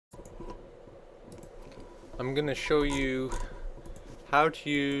I'm going to show you how to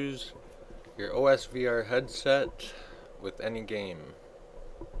use your OSVR headset with any game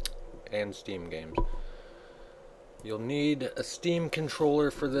and Steam games. You'll need a Steam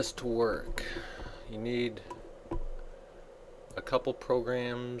controller for this to work. You need a couple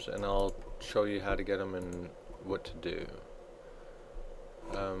programs and I'll show you how to get them and what to do.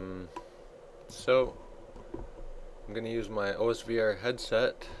 So I'm going to use my OSVR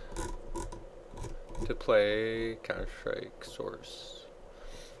headset to play Counter-Strike Source.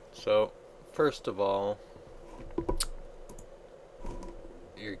 So first of all,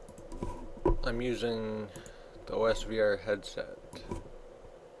 I'm using the OSVR headset.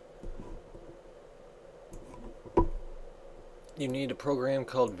 You need a program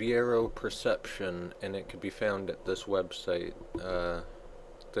called Vireio Perception, and it could be found at this website.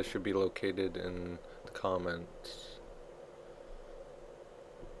 This should be located in the comments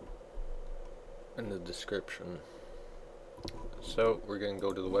in the description. So we're going to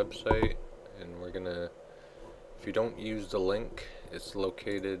go to the website, and we're going to, if you don't use the link, it's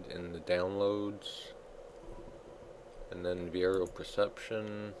located in the downloads, and then Vireio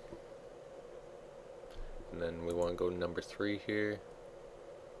Perception, and then we want to go to number 3 here,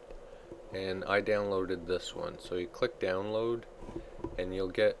 and I downloaded this one. So you click download and you'll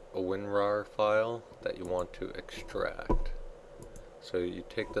get a WinRAR file that you want to extract. So you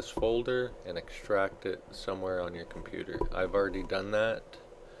take this folder and extract it somewhere on your computer. I've already done that,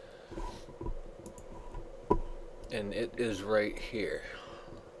 and it is right here.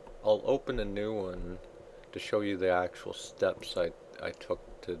 I'll open a new one to show you the actual steps I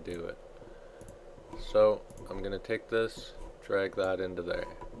took to do it. So I'm going to take this, drag that into there,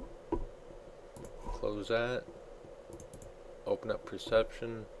 close that, open up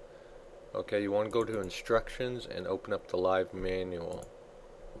Perception. Okay, you want to go to instructions and open up the live manual.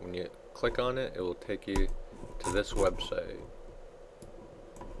 When you click on it, it will take you to this website.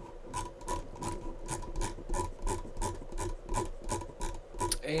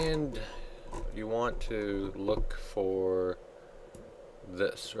 And you want to look for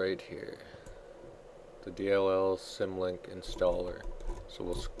this right here, the DLL Symlink installer. So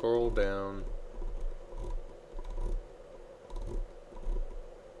we'll scroll down,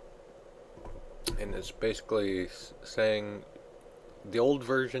 and it's basically saying the old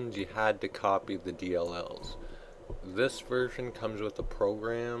versions you had to copy the DLLs. This version comes with a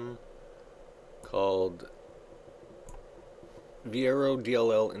program called Vireio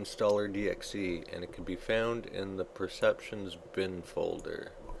DLL Installer DXE, and it can be found in the Perceptions bin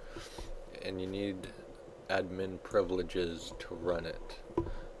folder, and you need admin privileges to run it.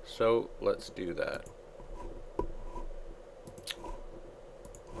 So let's do that.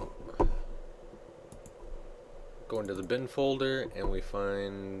 Go into the bin folder and we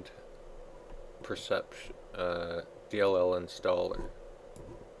find Perception DLL installer.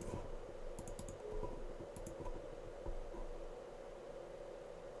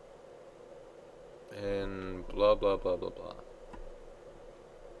 And blah blah blah blah blah.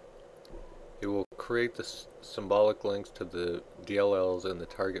 It will create the symbolic links to the DLLs in the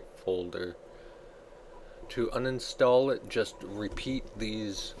target folder. To uninstall it, just repeat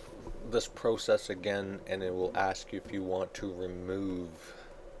this process again, and it will ask you if you want to remove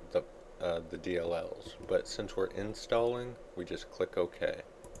the DLLs. But since we're installing, we just click OK.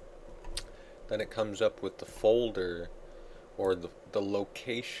 Then it comes up with the folder or the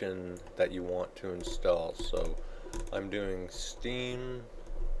location that you want to install. So I'm doing Steam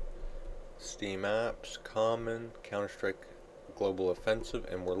Apps, Common, Counter-Strike Global Offensive,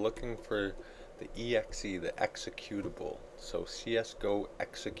 and we're looking for the exe, the executable. So CSGO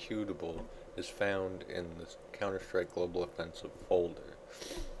executable is found in the Counter-Strike Global Offensive folder.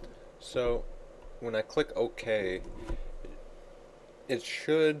 So when I click OK,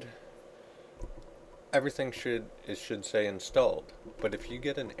 everything should say installed. But if you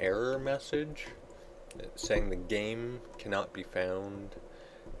get an error message saying the game cannot be found,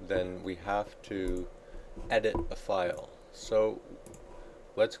 then we have to edit a file. So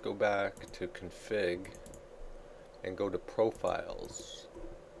let's go back to config and go to profiles,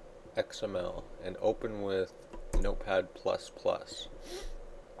 XML, and open with Notepad++.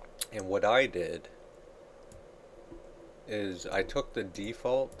 And what I did is I took the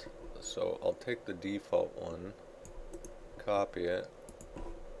default, so I'll take the default one, copy it,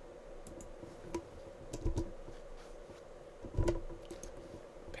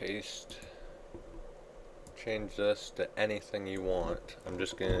 paste, change this to anything you want. I'm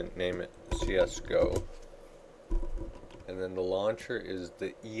just going to name it CSGO. And then the launcher is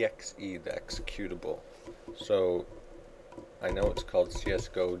the exe, the executable. So I know it's called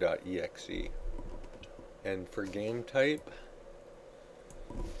csgo.exe. And for game type,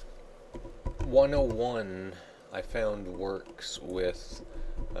 101 I found works with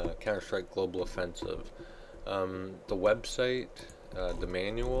Counter-Strike Global Offensive. The website, the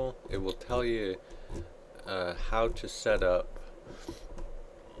manual, it will tell you how to set up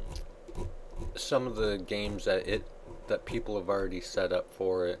some of the games that people have already set up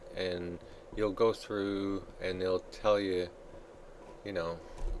for it, and you'll go through and they'll tell you, you know,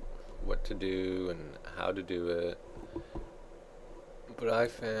 what to do and how to do it. But I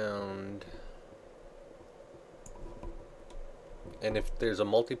found, and if there's a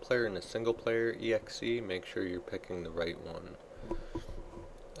multiplayer and a single player EXE, make sure you're picking the right one.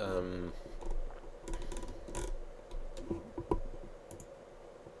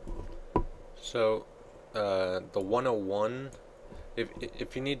 So the 101,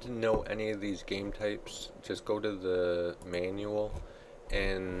 if you need to know any of these game types, just go to the manual,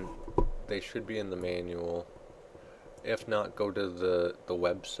 and they should be in the manual. If not, go to the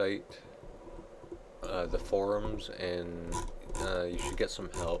website, the forums, and you should get some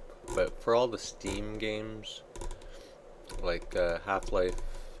help. But for all the Steam games, like Half-Life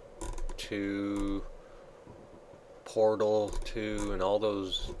 2, Portal 2, and all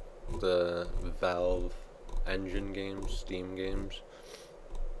those, the Valve engine games, Steam games,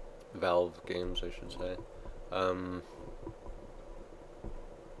 Valve games I should say,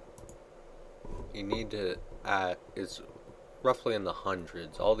 you need to add, it's roughly in the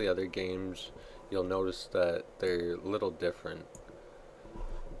hundreds. All the other games, you'll notice that they're a little different.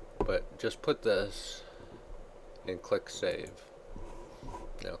 But just put this and click save.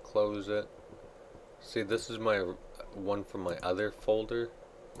 Now close it. See, this is my one from my other folder,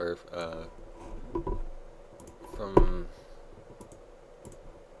 or from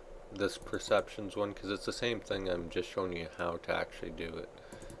this perceptions one, because it's the same thing. I'm just showing you how to actually do it.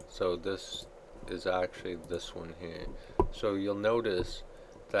 So this is actually this one here. So you'll notice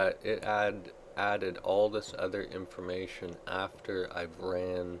that it added all this other information after I've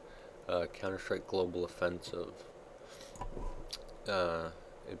ran Counter-Strike Global Offensive.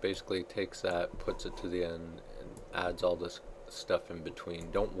 It basically takes that, puts it to the end, and adds all this stuff in between.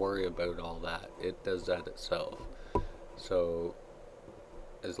 Don't worry about all that. It does that itself. So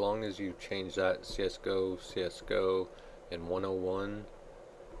as long as you change that CSGO, and 101,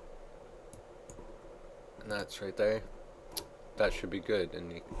 and that's right there, that should be good,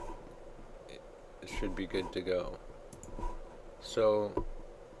 and it should be good to go. So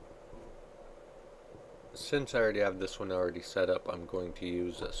since I already have this one already set up, I'm going to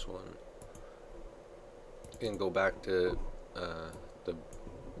use this one. And go back to the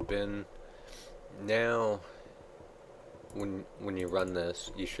bin. Now when you run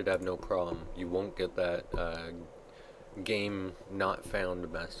this, you should have no problem. You won't get that game not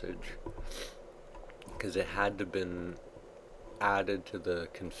found message, because it had to been added to the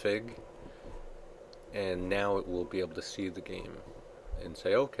config, and now it will be able to see the game and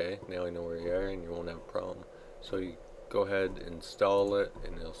say, okay, now I know where you are, and you won't have a problem. So you go ahead, install it,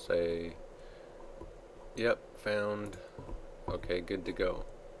 and it'll say, yep, found. Okay, good to go.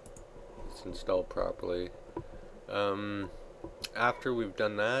 It's installed properly. After we've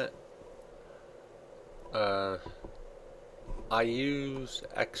done that, I use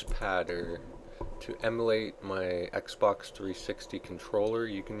Xpadder to emulate my Xbox 360 controller.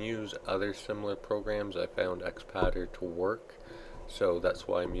 You can use other similar programs. I found Xpadder to work, so that's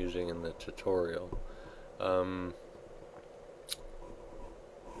why I'm using in the tutorial.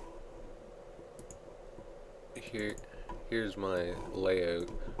 Here's my layout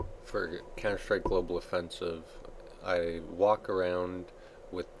for Counter-Strike Global Offensive. I walk around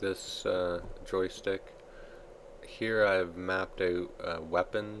with this joystick. Here I've mapped out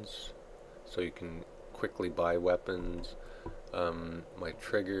weapons, so you can quickly buy weapons. My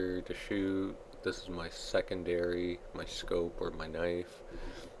trigger to shoot. This is my secondary, my scope or my knife.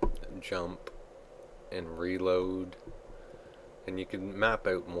 Jump and reload. And you can map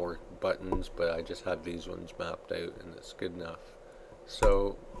out more buttons, but I just have these ones mapped out, and it's good enough.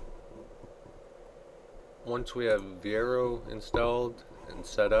 So once we have Vireio installed and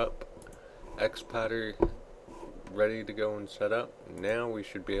set up, Xpadder ready to go and set up, now we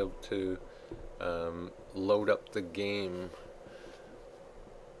should be able to load up the game.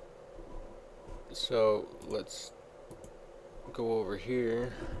 So let's go over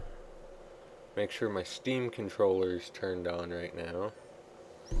here. Make sure my Steam controller is turned on right now.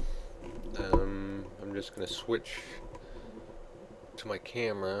 I'm just going to switch to my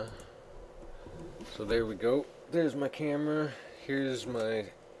camera. So there we go. There's my camera. Here's my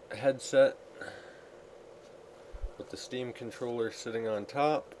headset with the Steam controller sitting on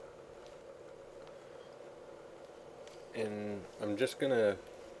top. And I'm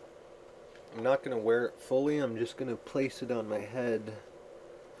not gonna wear it fully, I'm just gonna place it on my head.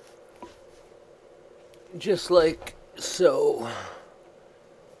 Just like so.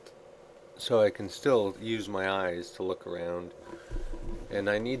 So I can still use my eyes to look around. And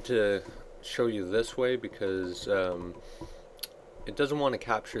I need to show you this way because it doesn't want to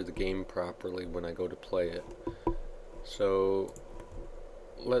capture the game properly when I go to play it. So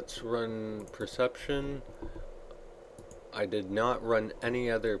let's run Perception. I did not run any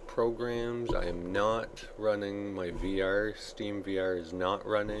other programs. I am not running my VR. STEAMVR is not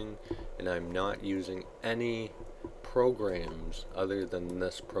running, and I'm not using any programs other than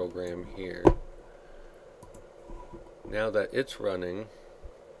this program here. Now that it's running,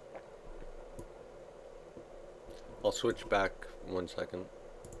 I'll switch back 1 second.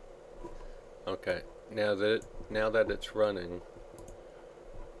 Okay, now that it's running,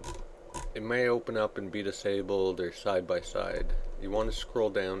 it may open up and be disabled or side by side. You want to scroll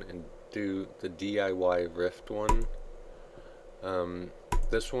down and do the DIY Rift one.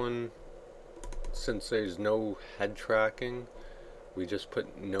 This one, since there's no head tracking, we just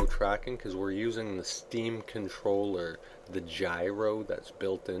put no tracking because we're using the Steam controller, the gyro that's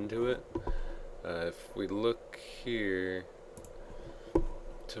built into it. If we look here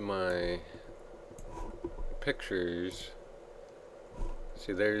to my pictures,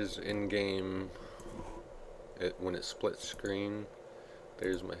 see there's in-game, when it splits screen,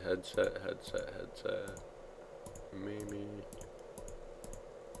 there's my headset, maybe.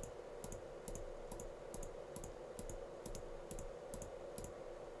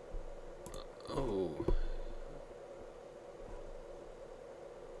 Oh.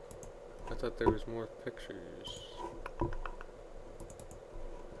 I thought there was more pictures.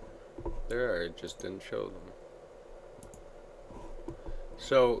 There are, it just didn't show them.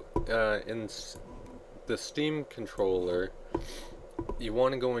 So, in the Steam controller, you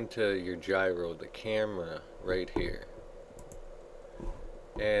want to go into your gyro, the camera, right here.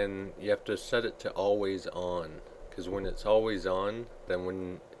 And you have to set it to always on, because when it's always on, then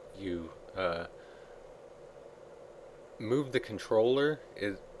when you move the controller,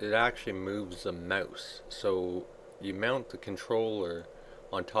 it actually moves the mouse. So you mount the controller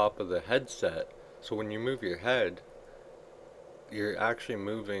on top of the headset, so when you move your head, you're actually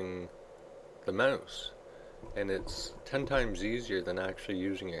moving the mouse, and it's 10 times easier than actually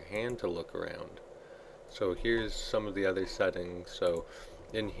using your hand to look around. So here's some of the other settings. So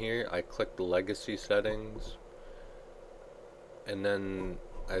in here I clicked legacy settings, and then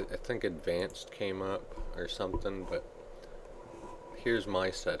I think advanced came up or something, but here's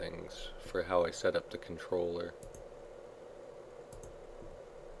my settings for how I set up the controller.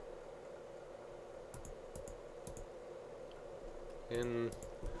 And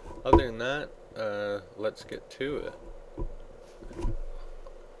other than that, let's get to it.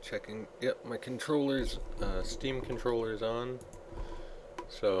 Checking, yep, my controller's, Steam controller's on.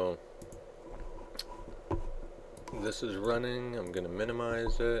 So this is running. I'm gonna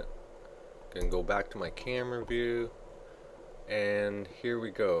minimize it. Gonna go back to my camera view, and here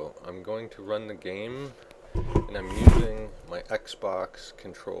we go. I'm going to run the game, and I'm using my Xbox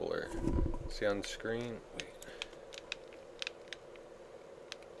controller. See on the screen? Wait.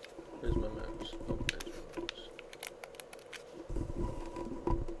 Where's my mouse? Oh, there's my mouse.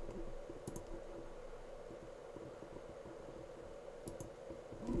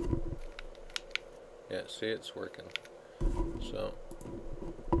 Yeah, see, it's working. So,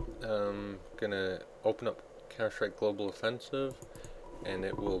 I'm gonna open up Counter-Strike Global Offensive, and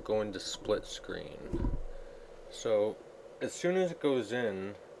it will go into split screen. So, as soon as it goes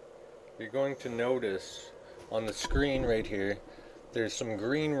in, you're going to notice on the screen right here, there's some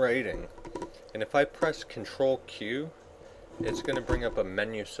green writing, and if I press Control Q, it's going to bring up a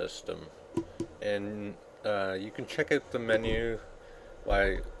menu system, and you can check out the menu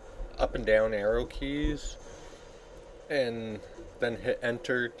by up and down arrow keys, and then hit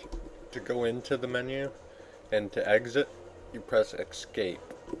enter to go into the menu, and to exit you press escape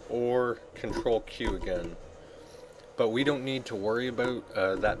or Control Q again. But we don't need to worry about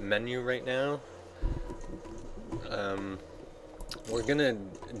that menu right now. We're gonna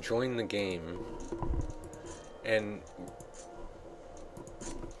join the game, and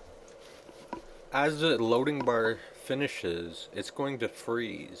as the loading bar finishes, it's going to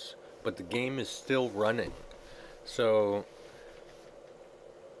freeze, but the game is still running. So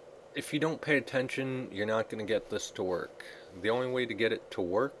if you don't pay attention, you're not going to get this to work. The only way to get it to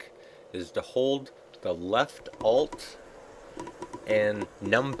work is to hold the left Alt and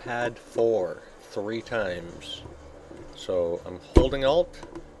numpad 4 3 times. So I'm holding Alt,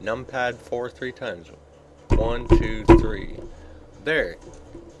 numpad 4 3 times. 1, 2, 3. There.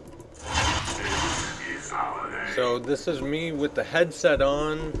 So this is me with the headset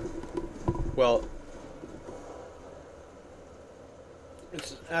on. Well,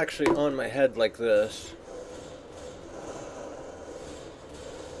 it's actually on my head like this.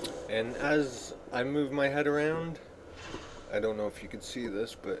 And as I move my head around, I don't know if you can see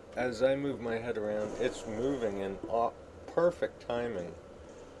this, but as I move my head around, it's moving in perfect timing.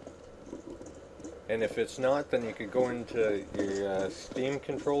 And if it's not, then you could go into your Steam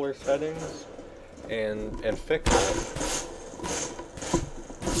controller settings and fix it.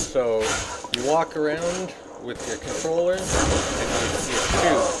 So you walk around with your controller and you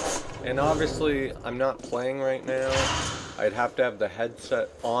shoot. And obviously I'm not playing right now. I'd have to have the headset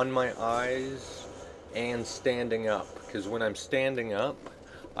on my eyes and standing up, because when I'm standing up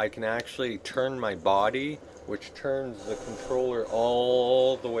I can actually turn my body, which turns the controller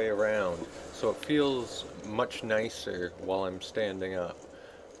all the way around, so it feels much nicer while I'm standing up.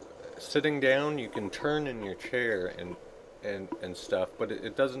 Sitting down you can turn in your chair and stuff, but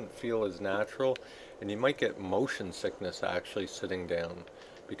it doesn't feel as natural, and you might get motion sickness actually sitting down,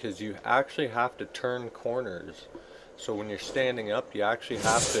 because you actually have to turn corners. So when you're standing up, you actually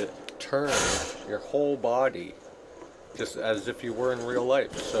have to turn your whole body, just as if you were in real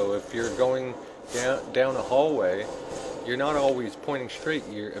life. So if you're going down a hallway, you're not always pointing straight.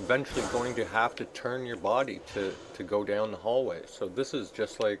 You're eventually going to have to turn your body to go down the hallway. So this is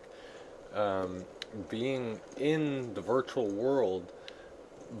just like being in the virtual world,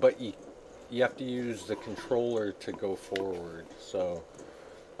 but you have to use the controller to go forward. So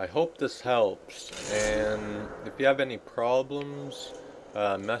I hope this helps, and if you have any problems,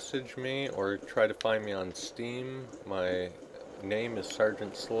 message me or try to find me on Steam. My name is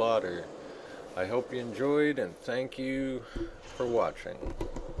Sergeant Slaughter. I hope you enjoyed, and thank you for watching.